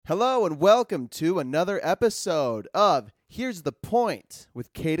Hello and welcome to another episode of Here's the Point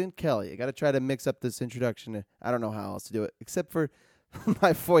with Caden Kelly. I got to try to mix up this introduction. I don't know how else to do it except for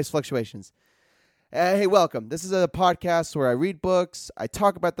my voice fluctuations. Hey, welcome. This is a podcast where I read books. I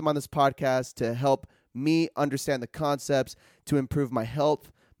talk about them on this podcast to help me understand the concepts, to improve my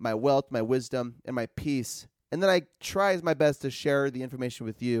health, my wealth, my wisdom, and my peace. And then I try my best to share the information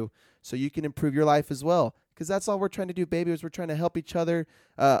with you so you can improve your life as well. Because that's all we're trying to do, baby, is we're trying to help each other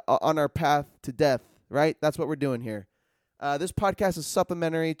on our path to death, right? That's what we're doing here. This podcast is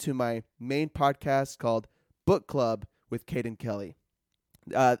supplementary to my main podcast called Book Club with Caden Kelly.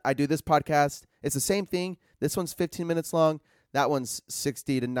 I do this podcast. It's the same thing. This one's 15 minutes long. That one's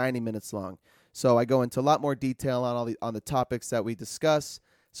 60 to 90 minutes long. So I go into a lot more detail on the topics that we discuss.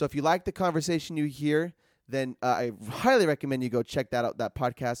 So if you like the conversation you hear, then I highly recommend you go check that out, that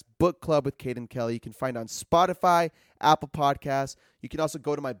podcast, Book Club with Caden Kelly. You can find on Spotify, Apple Podcasts. You can also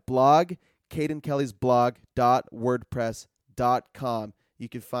go to my blog, cadenkellysblog.wordpress.com. You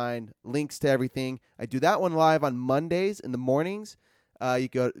can find links to everything. I do that one live on Mondays in the mornings. I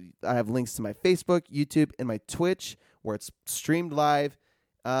have links to my Facebook, YouTube, and my Twitch where it's streamed live.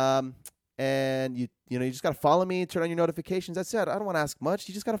 And you just got to follow me, turn on your notifications. That's it. I don't want to ask much.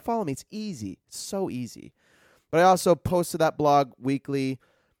 You just got to follow me. It's easy. It's so easy. But I also post to that blog weekly.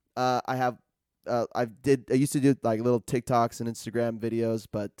 I used to do like little TikToks and Instagram videos,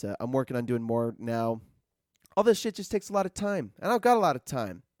 but I'm working on doing more now. All this shit just takes a lot of time, and I've got a lot of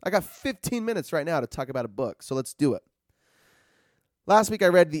time. I got 15 minutes right now to talk about a book, so let's do it. Last week I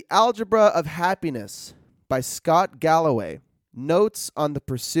read The Algebra of Happiness by Scott Galloway. Notes on the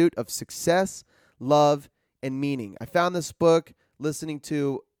pursuit of success, love, and meaning. I found this book listening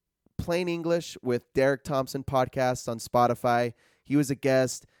to Plain English with Derek Thompson podcast on Spotify. He was a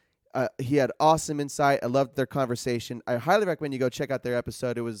guest. He had awesome insight. I loved their conversation. I highly recommend you go check out their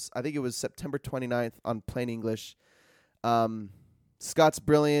episode. I think it was September 29th on Plain English. Scott's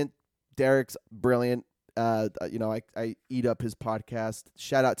brilliant. Derek's brilliant. I eat up his podcast.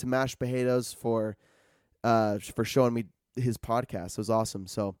 Shout out to Mashed Potatoes for showing me his podcast. It was awesome.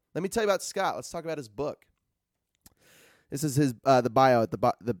 So let me tell you about Scott. Let's talk about his book. This is his the bio at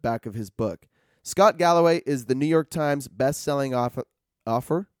the back of his book. Scott Galloway is the New York Times best-selling author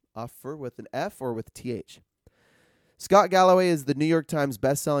with an F or with TH. Scott Galloway is the New York Times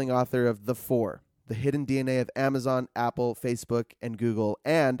best-selling author of The Four, The Hidden DNA of Amazon, Apple, Facebook, and Google,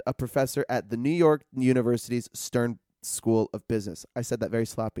 and a professor at the New York University's Stern School of Business. I said that very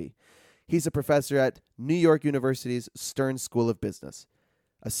sloppy. He's a professor at New York University's Stern School of Business.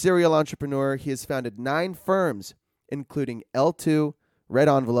 A serial entrepreneur, he has founded 9 firms, including L2, Red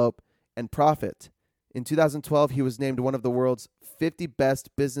Envelope, and Profit. In 2012, he was named one of the world's 50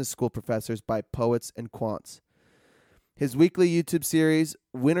 best business school professors by Poets and Quants. His weekly YouTube series,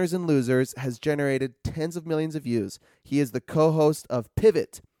 Winners and Losers, has generated tens of millions of views. He is the co-host of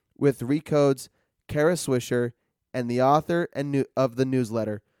Pivot with Recode's Kara Swisher and the author of the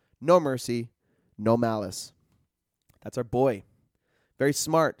newsletter, No Mercy, No Malice. That's our boy. Very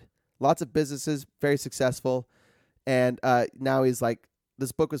smart. Lots of businesses, very successful. And now he's like,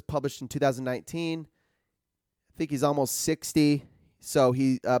 this book was published in 2019. I think he's almost 60. So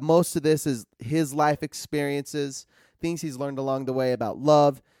most of this is his life experiences, things he's learned along the way about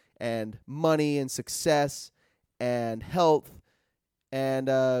love and money and success and health and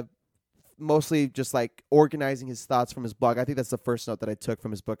mostly just like organizing his thoughts from his blog. I think that's the first note that I took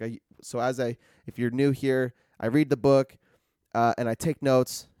from his book. If you're new here, I read the book and I take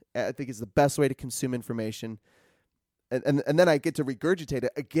notes. I think it's the best way to consume information. And then I get to regurgitate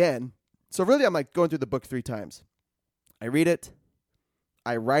it again. So really I'm like going through the book 3 times. I read it,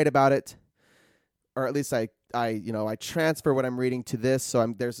 I write about it, or at least I transfer what I'm reading to this. So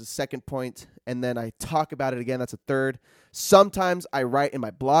there's a second point, and then I talk about it again. That's a third. Sometimes I write in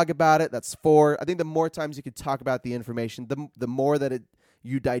my blog about it. That's 4. I think the more times you can talk about the information, the more that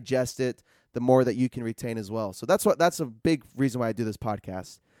you digest it, the more that you can retain as well. So that's a big reason why I do this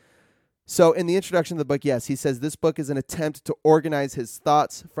podcast. So in the introduction of the book, yes, he says this book is an attempt to organize his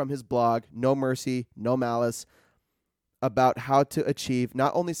thoughts from his blog, No Mercy, No Malice, about how to achieve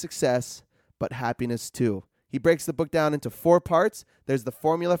not only success, but happiness too. He breaks the book down into 4 parts. There's the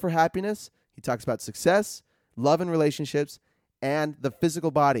formula for happiness. He talks about success, love and relationships, and the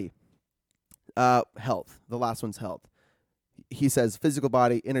physical body, health. The last one's health. He says physical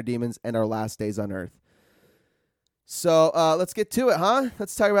body, inner demons, and our last days on earth. So let's get to it, huh?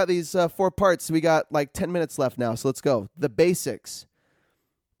 Let's talk about these 4 parts. We got like 10 minutes left now, so let's go. The basics.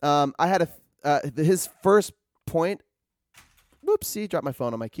 I had his first point. Whoopsie, dropped my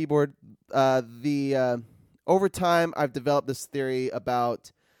phone on my keyboard. Over time, I've developed this theory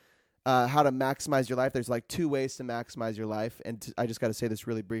about how to maximize your life. There's like 2 ways to maximize your life. And I just got to say this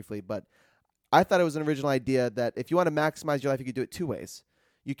really briefly, but I thought it was an original idea that if you want to maximize your life, you could do it 2 ways.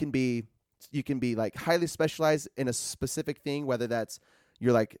 You can be like highly specialized in a specific thing, whether that's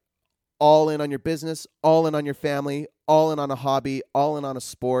you're like all in on your business, all in on your family, all in on a hobby, all in on a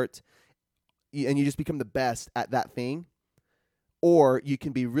sport, and you just become the best at that thing. Or you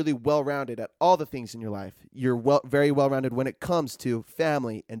can be really well-rounded at all the things in your life. You're very well-rounded when it comes to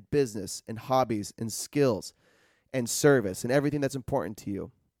family and business and hobbies and skills and service and everything that's important to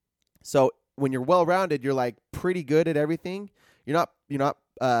you. So when you're well-rounded, you're like pretty good at everything. You're not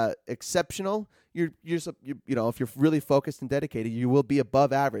exceptional. You're if you're really focused and dedicated, you will be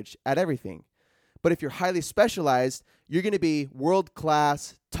above average at everything. But if you're highly specialized, you're going to be world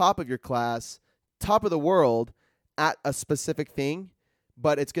class, top of your class, top of the world at a specific thing,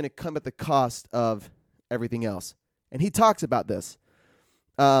 but it's going to come at the cost of everything else. And he talks about this.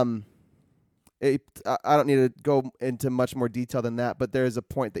 I don't need to go into much more detail than that, but there is a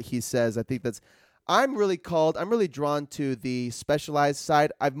point that he says, I think I'm really drawn to the specialized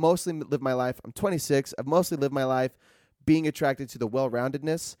side. I've mostly lived my life, I'm 26, I've mostly lived my life being attracted to the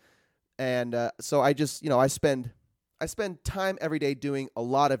well-roundedness. And so I just, I spend time every day doing a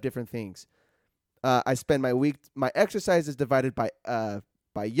lot of different things. I spend my exercise is divided by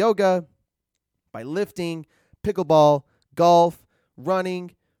yoga, by lifting, pickleball, golf,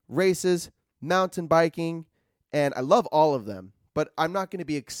 running, races, mountain biking, and I love all of them. But I'm not going to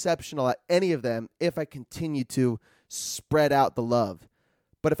be exceptional at any of them if I continue to spread out the love.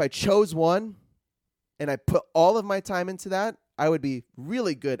 But if I chose one and I put all of my time into that, I would be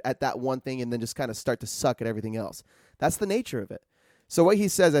really good at that one thing and then just kind of start to suck at everything else. That's the nature of it. So what he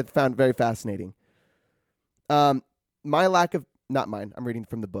says I found very fascinating. I'm reading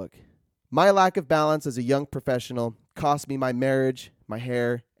from the book. My lack of balance as a young professional cost me my marriage, my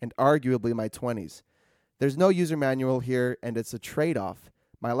hair, and arguably my 20s. There's no user manual here, and it's a trade-off.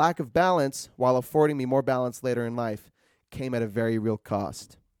 My lack of balance, while affording me more balance later in life, came at a very real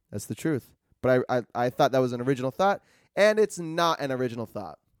cost. That's the truth. But I thought that was an original thought, and it's not an original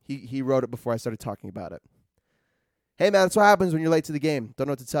thought. He wrote it before I started talking about it. Hey, man, that's what happens when you're late to the game. Don't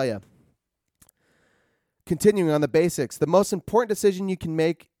know what to tell you. Continuing on the basics, the most important decision you can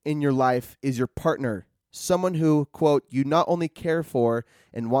make in your life is your partner. Someone who, quote, you not only care for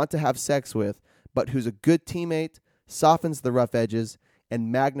and want to have sex with, but who's a good teammate, softens the rough edges,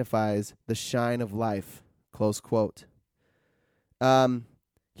 and magnifies the shine of life, close quote.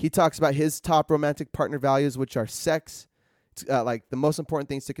 He talks about his top romantic partner values, which are sex. Like the most important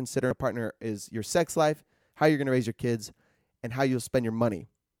things to consider in a partner is your sex life, how you're going to raise your kids, and how you'll spend your money.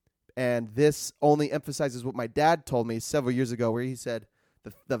 And this only emphasizes what my dad told me several years ago, where he said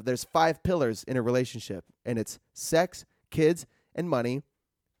there's 5 pillars in a relationship, and it's sex, kids, and money,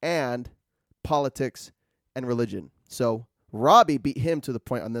 and politics and religion. So Robbie beat him to the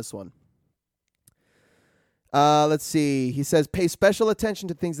point on this one. Let's see. He says, pay special attention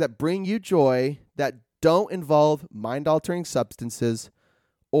to things that bring you joy that don't involve mind-altering substances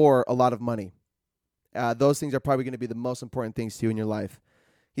or a lot of money. Those things are probably going to be the most important things to you in your life.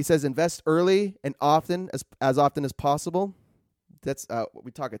 He says, invest early and often, as often as possible. That's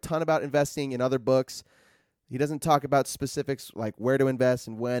we talk a ton about investing in other books. He doesn't talk about specifics like where to invest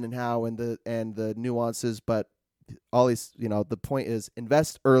and when and how and the nuances, but all these, the point is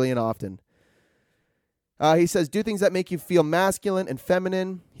invest early and often. He says, do things that make you feel masculine and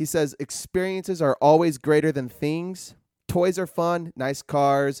feminine. He says, experiences are always greater than things. Toys are fun, nice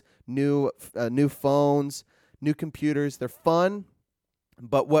cars, new phones, new computers. They're fun,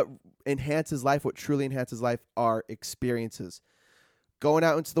 but what truly enhances life are experiences. Going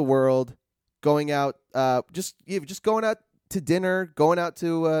out into the world, going out, just going out to dinner, going out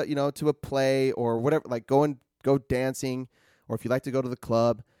to to a play or whatever, like go dancing, or if you like to go to the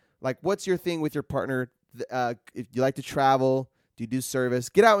club, like what's your thing with your partner? If you like to travel, do you do service?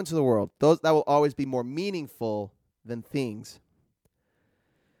 Get out into the world. That will always be more meaningful than things.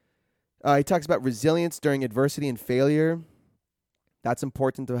 He talks about resilience during adversity and failure. That's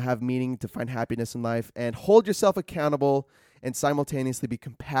important to have meaning, to find happiness in life, and hold yourself accountable and simultaneously be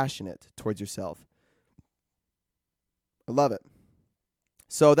compassionate towards yourself. I love it.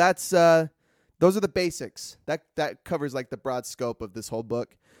 So that's those are the basics. That covers like the broad scope of this whole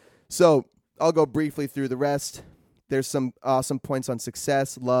book. So I'll go briefly through the rest. There's some awesome points on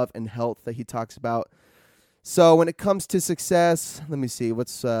success, love, and health that he talks about. So when it comes to success, let me see.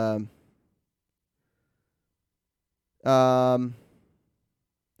 What's all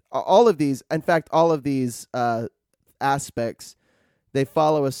of these, in fact, all of these aspects, they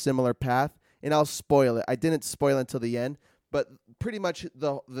follow a similar path, and I'll spoil it. I didn't spoil it until the end, But pretty much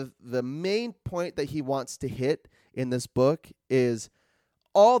the main point that he wants to hit in this book is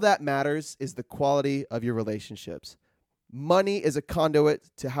all that matters is the quality of your relationships. Money is a conduit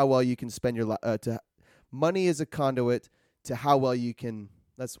to how well you can spend your life. Money is a conduit to how well you can.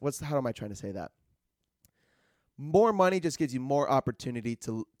 How am I trying to say that? More money just gives you more opportunity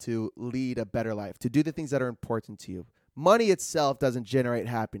to lead a better life, to do the things that are important to you. Money itself doesn't generate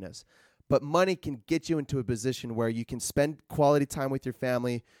happiness, but money can get you into a position where you can spend quality time with your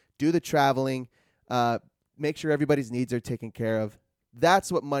family, do the traveling, make sure everybody's needs are taken care of.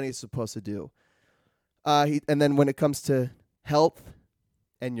 That's what money is supposed to do. And then when it comes to health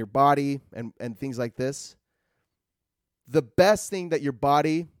and your body and things like this, the best thing that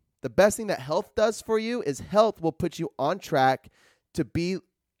health does for you is health will put you on track to be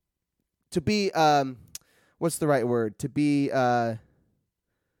what's the right word? To be what's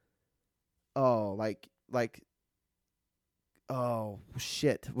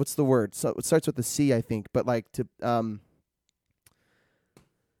the word? So it starts with the C, I think, but like to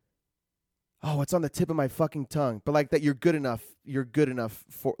it's on the tip of my fucking tongue. But like that you're good enough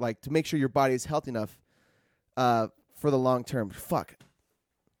for like to make sure your body is healthy enough for the long term. Fuck.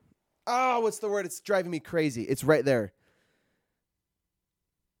 Oh, what's the word? It's driving me crazy. It's right there.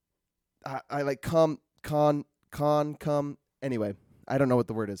 I like come. Anyway, I don't know what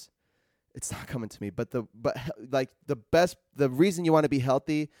the word is. It's not coming to me. But the reason you want to be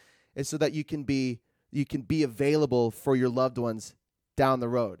healthy is so that you can be available for your loved ones down the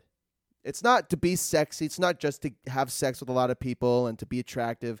road. It's not to be sexy. It's not just to have sex with a lot of people and to be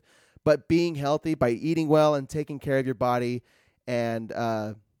attractive, but being healthy by eating well and taking care of your body, and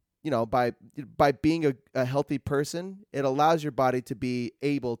by being a healthy person, it allows your body to be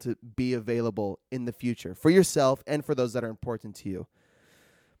able to be available in the future for yourself and for those that are important to you.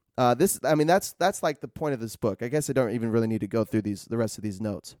 That's like the point of this book. I guess I don't even really need to go through the rest of these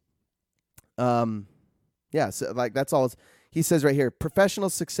notes. So like that's all. He says right here, professional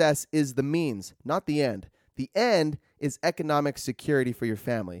success is the means, not the end. The end is economic security for your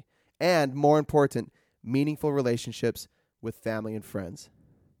family, and more important, meaningful relationships with family and friends.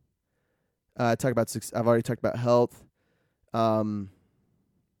 I've already talked about health.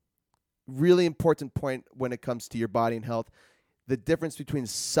 Really important point when it comes to your body and health. The difference between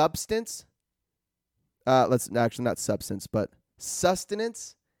substance, not substance, but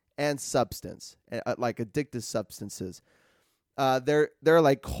sustenance and substance, like addictive substances. They're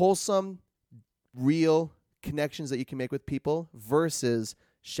like wholesome, real connections that you can make with people versus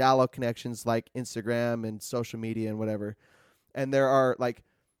shallow connections like Instagram and social media and whatever. And there are like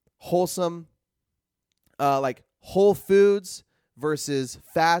wholesome, like whole foods versus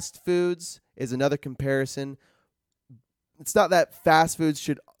fast foods is another comparison. It's not that fast foods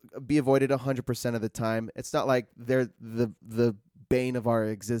should be avoided 100% of the time. It's not like they're the bane of our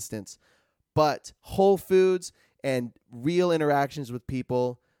existence. But whole foods and real interactions with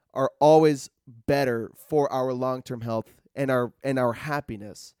people are always better for our long-term health and our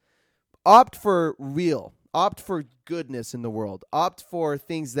happiness. Opt for real. Opt for goodness in the world. Opt for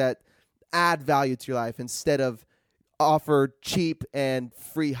things that add value to your life instead of offer cheap and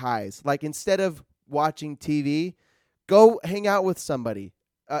free highs. Like instead of watching TV, go hang out with somebody.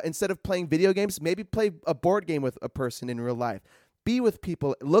 Instead of playing video games, maybe play a board game with a person in real life. Be with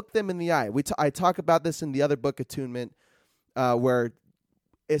people. Look them in the eye. I talk about this in the other book, Attunement, where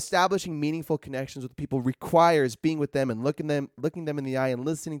establishing meaningful connections with people requires being with them and looking them in the eye and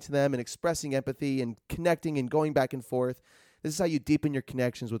listening to them and expressing empathy and connecting and going back and forth. This is how you deepen your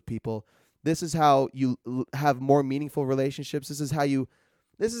connections with people. This is how you have more meaningful relationships. This is how you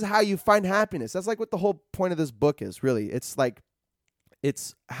find happiness. That's like what the whole point of this book is, really. It's like,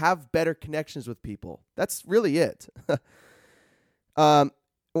 it's have better connections with people. That's really it.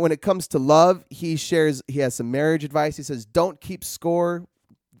 When it comes to love, he has some marriage advice. He says, don't keep score.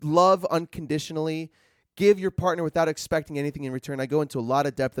 Love unconditionally. Give your partner without expecting anything in return. I go into a lot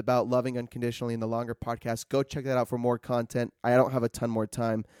of depth about loving unconditionally in the longer podcast. Go check that out for more content. I don't have a ton more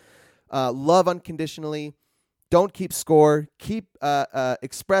time. Love unconditionally. Don't keep score.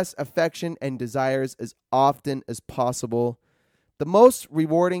 Express affection and desires as often as possible. The most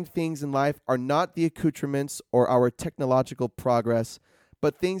rewarding things in life are not the accoutrements or our technological progress,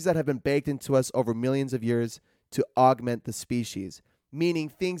 but things that have been baked into us over millions of years to augment the species. Meaning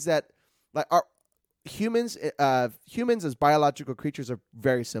things that, like, our humans as biological creatures are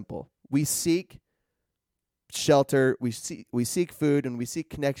very simple. We seek shelter, we seek food, and we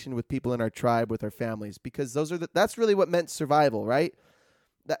seek connection with people in our tribe, with our families, because that's really what meant survival, right?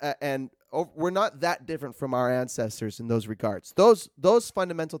 We're not that different from our ancestors in those regards. Those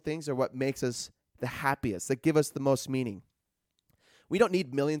fundamental things are what makes us the happiest, that give us the most meaning. We don't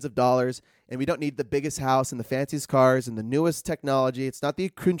need millions of dollars, and we don't need the biggest house and the fanciest cars and the newest technology. It's not the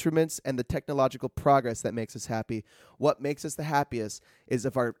accoutrements and the technological progress that makes us happy. What makes us the happiest is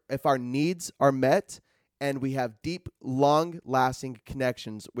if our needs are met and we have deep, long-lasting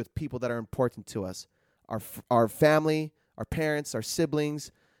connections with people that are important to us. Our family, our parents, our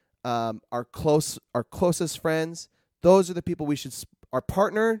siblings, our closest friends. Those are the people our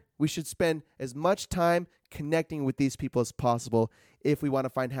partner. We should spend as much time connecting with these people as possible if we want to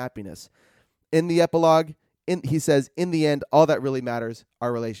find happiness. In the epilogue, he says, in the end, all that really matters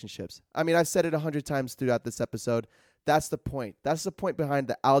are relationships. I mean, I've said it 100 times throughout this episode. That's the point. That's the point behind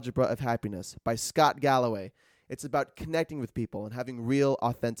the Algebra of Happiness by Scott Galloway. It's about connecting with people and having real,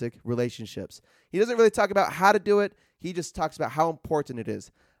 authentic relationships. He doesn't really talk about how to do it. He just talks about how important it is.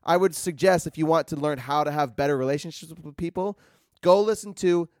 I would suggest if you want to learn how to have better relationships with people, go listen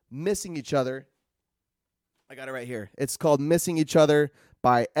to Missing Each Other. I got it right here. It's called Missing Each Other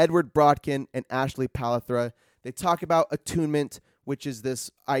by Edward Brodkin and Ashley Palithra. They talk about attunement, which is this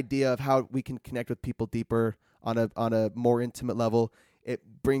idea of how we can connect with people deeper on a more intimate level. It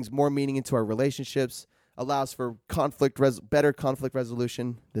brings more meaning into our relationships, allows for better conflict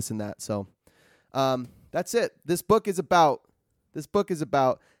resolution, this and that. So that's it. This book is about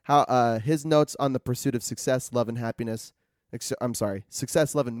how his notes on the pursuit of success, love, and happiness.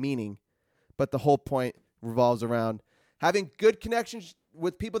 Success, love, and meaning. But the whole point revolves around having good connections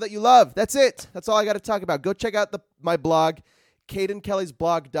with people that you love. That's it. That's all I got to talk about. Go check out my blog,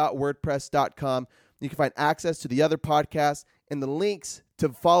 cadenkellysblog.wordpress.com. You can find access to the other podcasts and the links to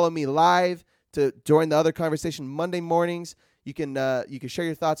follow me live, to join the other conversation Monday mornings. You can share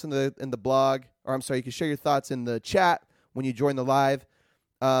your thoughts in the blog, or I'm sorry, you can share your thoughts in the chat when you join the live.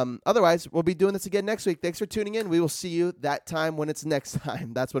 Otherwise, we'll be doing this again next week. Thanks for tuning in. We will see you that time when it's next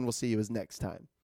time. That's when we'll see you is next time.